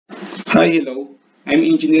Hi, hello. I'm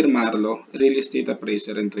Engineer Marlo, Real Estate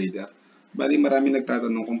Appraiser and Trader. Bali, marami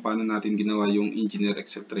nagtatanong kung paano natin ginawa yung Engineer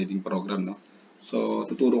Excel Trading Program, no? So,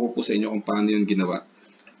 tuturo ko po sa inyo kung paano yun ginawa.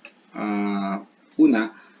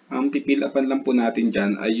 Una, ang pipilapan lang po natin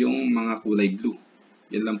dyan ay yung mga kulay blue.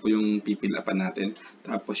 Yan lang po yung pipilapan natin.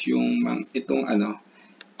 Tapos yung itong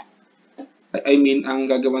ang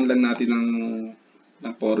gagawan lang natin ng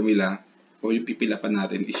formula o yung pipilapan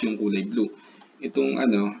natin is yung kulay blue. Itong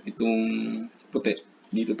puti.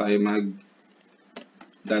 Dito tayo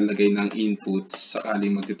maglalagay ng inputs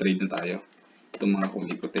sakaling magti-trade na tayo. Itong mga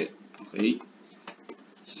kulay puti. Okay?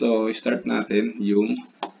 So, start natin yung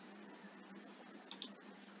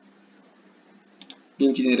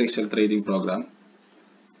Engineer Excel Trading Program.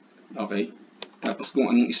 Okay? Tapos kung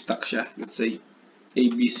anong stock siya, let's say A,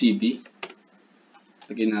 B, C, D.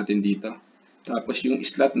 Lagay natin dito. Tapos yung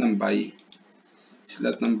slot ng buy,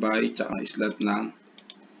 tsaka slot ng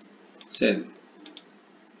sell.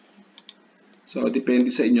 So, depende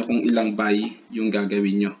sa inyo kung ilang buy yung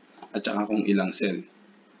gagawin nyo at saka kung ilang sell.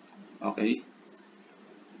 Okay?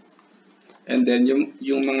 And then,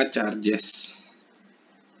 yung mga charges,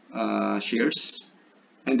 shares,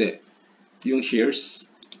 yung shares,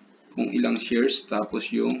 kung ilang shares,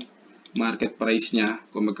 tapos yung market price niya,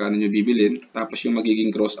 kung magkano nyo bibilin, tapos yung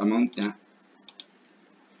magiging gross amount niya,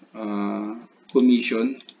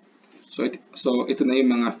 commission. So ito na yung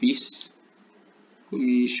mga fees,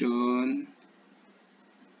 commission,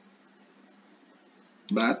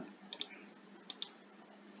 VAT,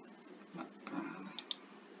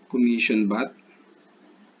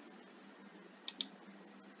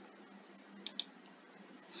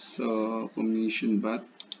 so commission VAT,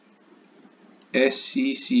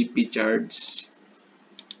 SCCP charge,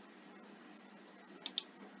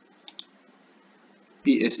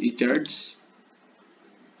 PSE charge,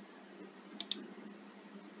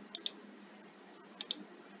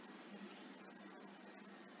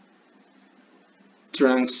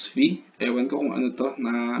 trans fee, ewan ko kung ano to,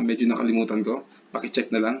 na medyo nakalimutan ko, pakicheck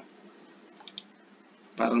na lang,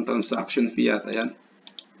 parang transaction fee yata yan,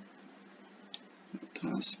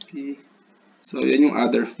 trans fee. So yan yung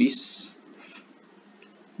other fees,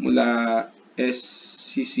 mula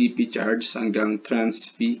SCCP charge hanggang trans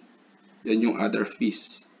fee, yan yung other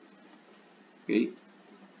fees. Okay,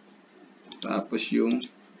 tapos yung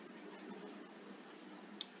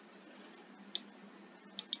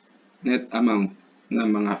net amount ng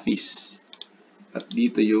mga fees, at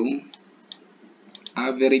dito yung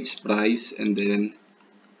average price and then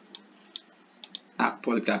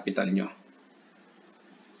actual capital nyo.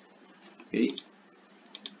 Okay,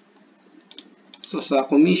 so sa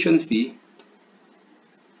commission fee,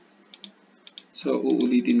 so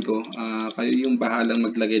uulitin ko, kayo yung bahalang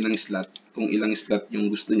maglagay ng slot, kung ilang slot yung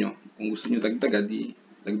gusto nyo. Kung gusto nyo dagdagan, di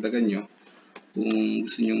dagdagan nyo. Kung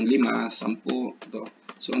gusto nyo 5, 10, ito.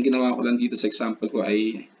 So ang ginawa ko lang dito sa example ko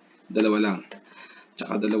ay 2 lang.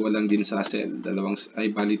 Tsaka 2 lang din sa cell.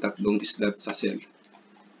 Bali 3 slot sa cell.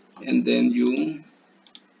 And then yung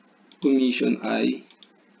commission ay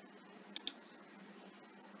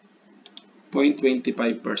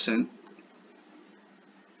 0.25%.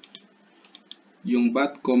 Yung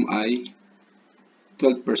BATCOM ay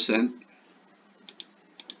 12%.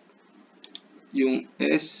 Yung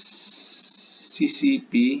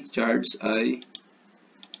SCCP charge ay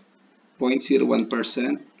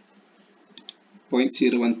 0.01%.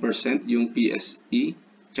 0.01% yung PSE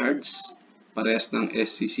charge, parehas ng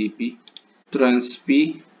SCCP. Trans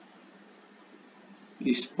fee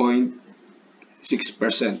is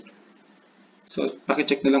 0.6%. So,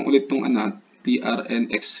 pakicheck na lang ulit itong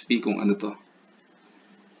TRNX fee kung ano to.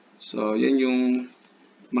 So, yan yung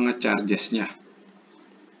mga charges niya.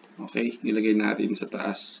 Okay, nilagay natin sa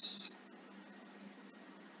taas.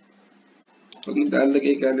 Pag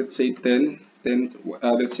maglalagay ka, let's say 100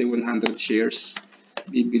 shares,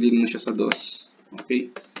 bibilin mo siya sa DOS.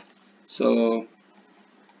 Okay, so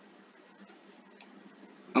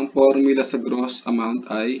ang formula sa gross amount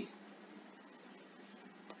ay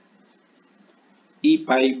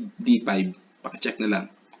E5D5. Pakicheck na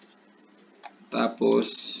lang. Tapos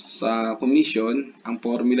sa commission, ang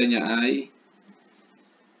formula niya ay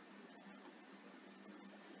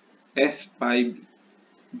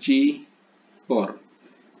F5G4.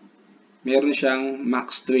 Meron siyang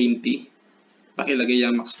max 20. Pakilagay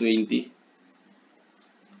yung max 20.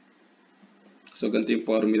 So ganito yung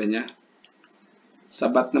formula niya.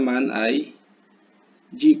 Sa BAT naman ay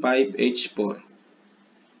G5H4.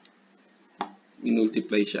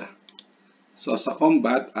 Minultiply siya. So sa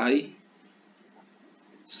combat ay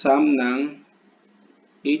sum ng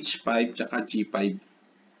H5 tsaka G5.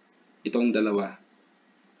 Itong dalawa.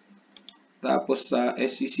 Tapos sa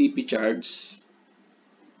SCCP charge,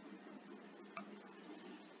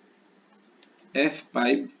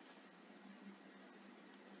 F5,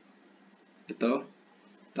 ito,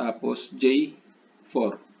 tapos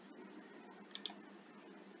J4.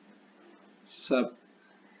 Sa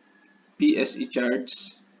PSE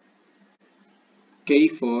charge,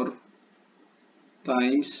 K4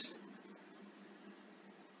 times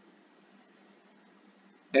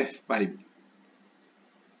F5.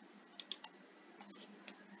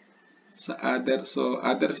 Sa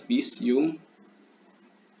other fees, yung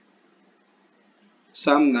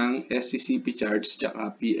sum ng SCCP charge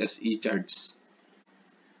tsaka PSE charge.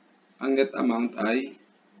 Ang net amount ay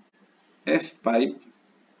F5,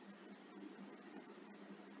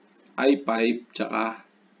 I5 tsaka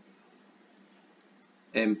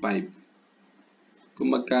M5. Kung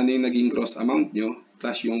magkano yung naging gross amount nyo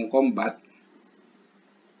plus yung combat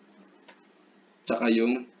tsaka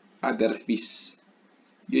yung other fees,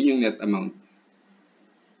 yun yung net amount.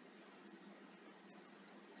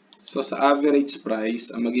 So sa average price,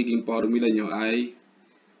 ang magiging formula nyo ay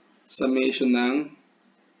summation ng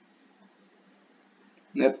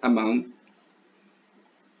net amount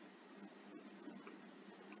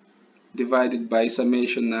divided by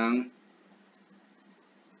summation ng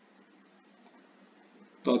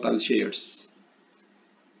total shares.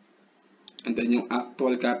 And then yung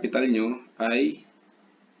actual capital nyo ay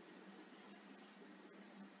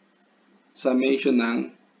summation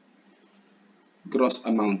ng gross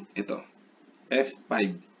amount. Ito, F5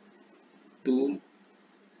 to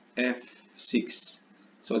F6.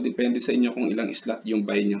 So, depende sa inyo kung ilang slot yung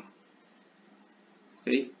buy nyo.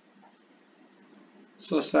 Okay?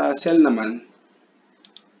 So, sa sell naman,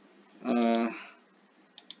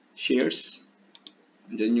 shares,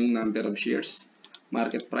 andyan yung number of shares,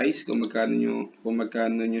 market price, kung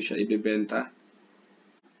magkano nyo siya ibebenta,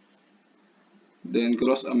 then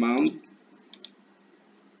gross amount,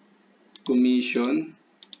 commission,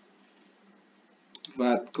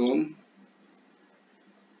 VAT-com,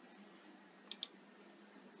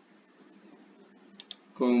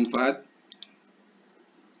 comvat,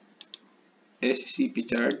 SCCP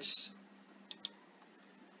charge,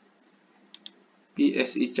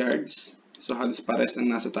 PSE charge, so halos pares ng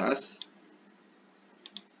nasa taas,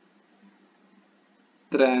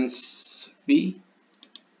 trans fee,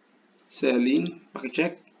 selling,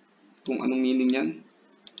 pakicheck kung anong meaning yan,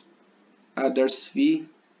 others fee,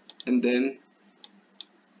 and then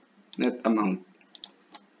net amount.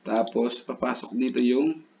 Tapos papasok dito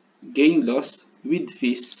yung gain loss with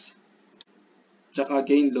fees tsaka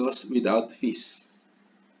gain loss without fees.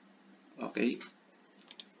 Okay,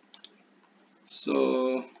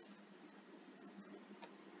 so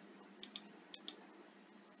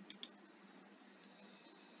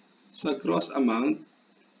sa gross amount,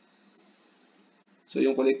 so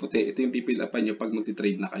yung kulay puti, ito yung pipilapan nyo pag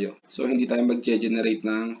magti-trade na kayo. So hindi tayo mag-generate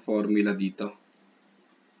ng formula dito.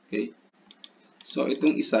 Okay, so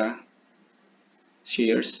itong isa,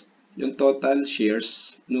 shares, yung total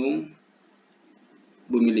shares nung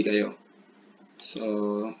bumili kayo.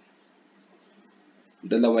 So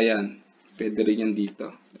dalawa yan, pwede rin yan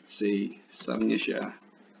dito. Let's say sum niya siya,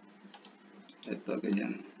 ito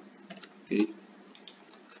ganyan. Okay,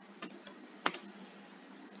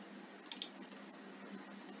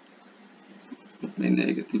 may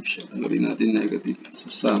negative siya, tanggalin natin negative.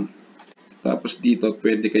 So sum, tapos dito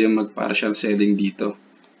pwede kayong mag partial selling dito.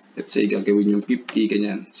 Let's say gagawin yung 50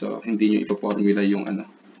 ganyan. So hindi nyo ipo-formula yung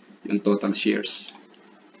yung total shares.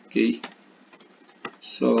 Okay,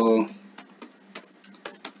 so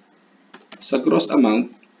sa gross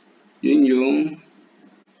amount, yun yung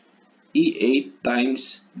E8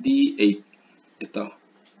 times D8. Ito,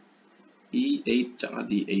 E8 tsaka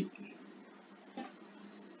D8.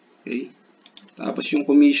 Okay, tapos yung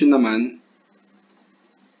commission naman,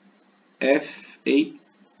 F8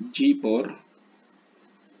 G4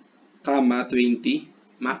 comma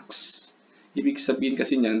 20 max. Ibig sabihin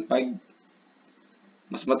kasi niyan, pag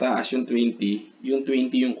mas mataas yung 20 yung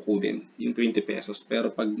kukunin, yung 20 pesos.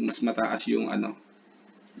 Pero pag mas mataas yung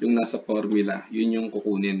yung nasa formula, yun yung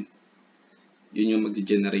kukunin. Yun yung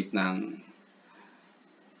mag-generate ng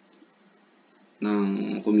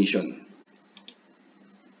commission.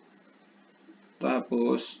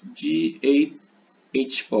 Tapos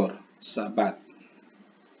G8H4 sa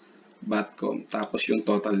VAT-com. Tapos yung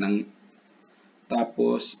total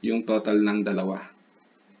ng dalawa,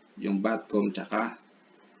 yung VAT-com tsaka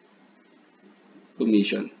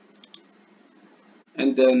commission.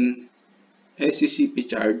 And then SCCP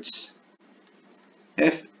charge,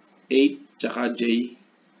 F8 tsaka J4.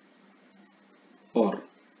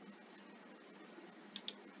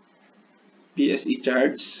 PSE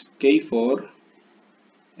charge K4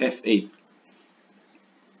 F8.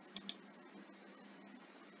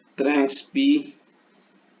 Tranche P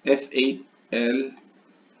F8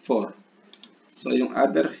 L4. So yung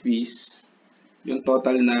other fees, yung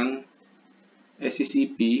total ng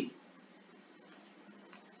SCCP,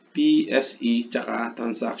 PSE, tsaka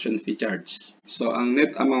transaction fee charge. So ang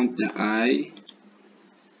net amount niya ay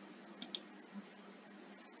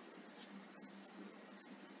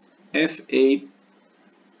F8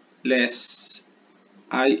 less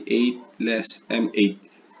I8 less M8.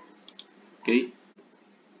 Okay?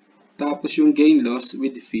 Tapos yung gain loss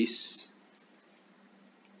with fees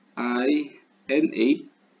ay N8.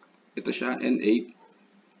 Ito siya, N8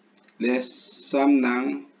 less sum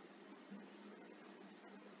ng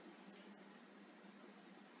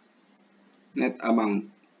net amount.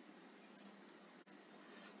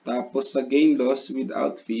 Tapos sa gain loss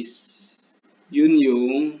without fees, yun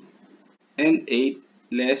yung N8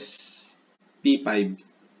 less P5.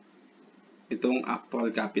 Itong actual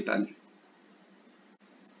capital.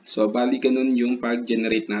 So, bali ganun yung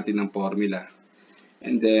pag-generate natin ng formula.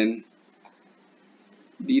 And then,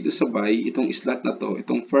 dito sa buy, itong slot na to,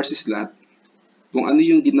 itong first slot, kung ano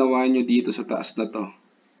yung ginawa nyo dito sa taas na to,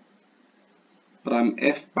 from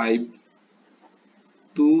F5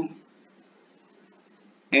 to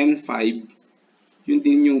N5, yun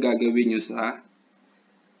din yung gagawin nyo sa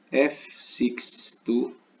F6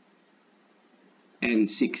 to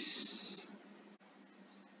N6.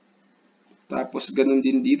 Tapos, ganun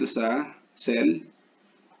din dito sa cell.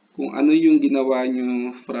 Kung ano yung ginawa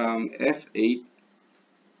nyo from F8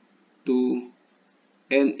 to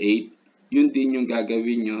N8, yun din yung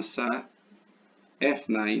gagawin nyo sa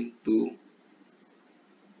F9 to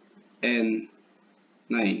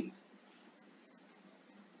N9.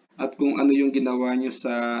 At kung ano yung ginawa nyo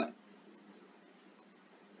sa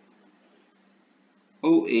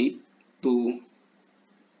O8 to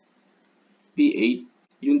P8,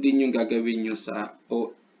 yun din yung gagawin nyo sa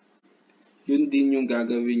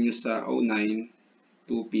O9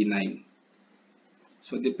 to P9.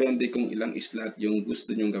 So, depende kung ilang slot yung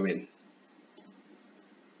gusto nyong gawin.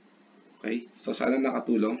 Okay? So, sana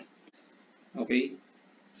nakatulong. Okay?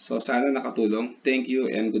 So, sana nakatulong. Thank you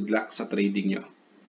and good luck sa trading nyo.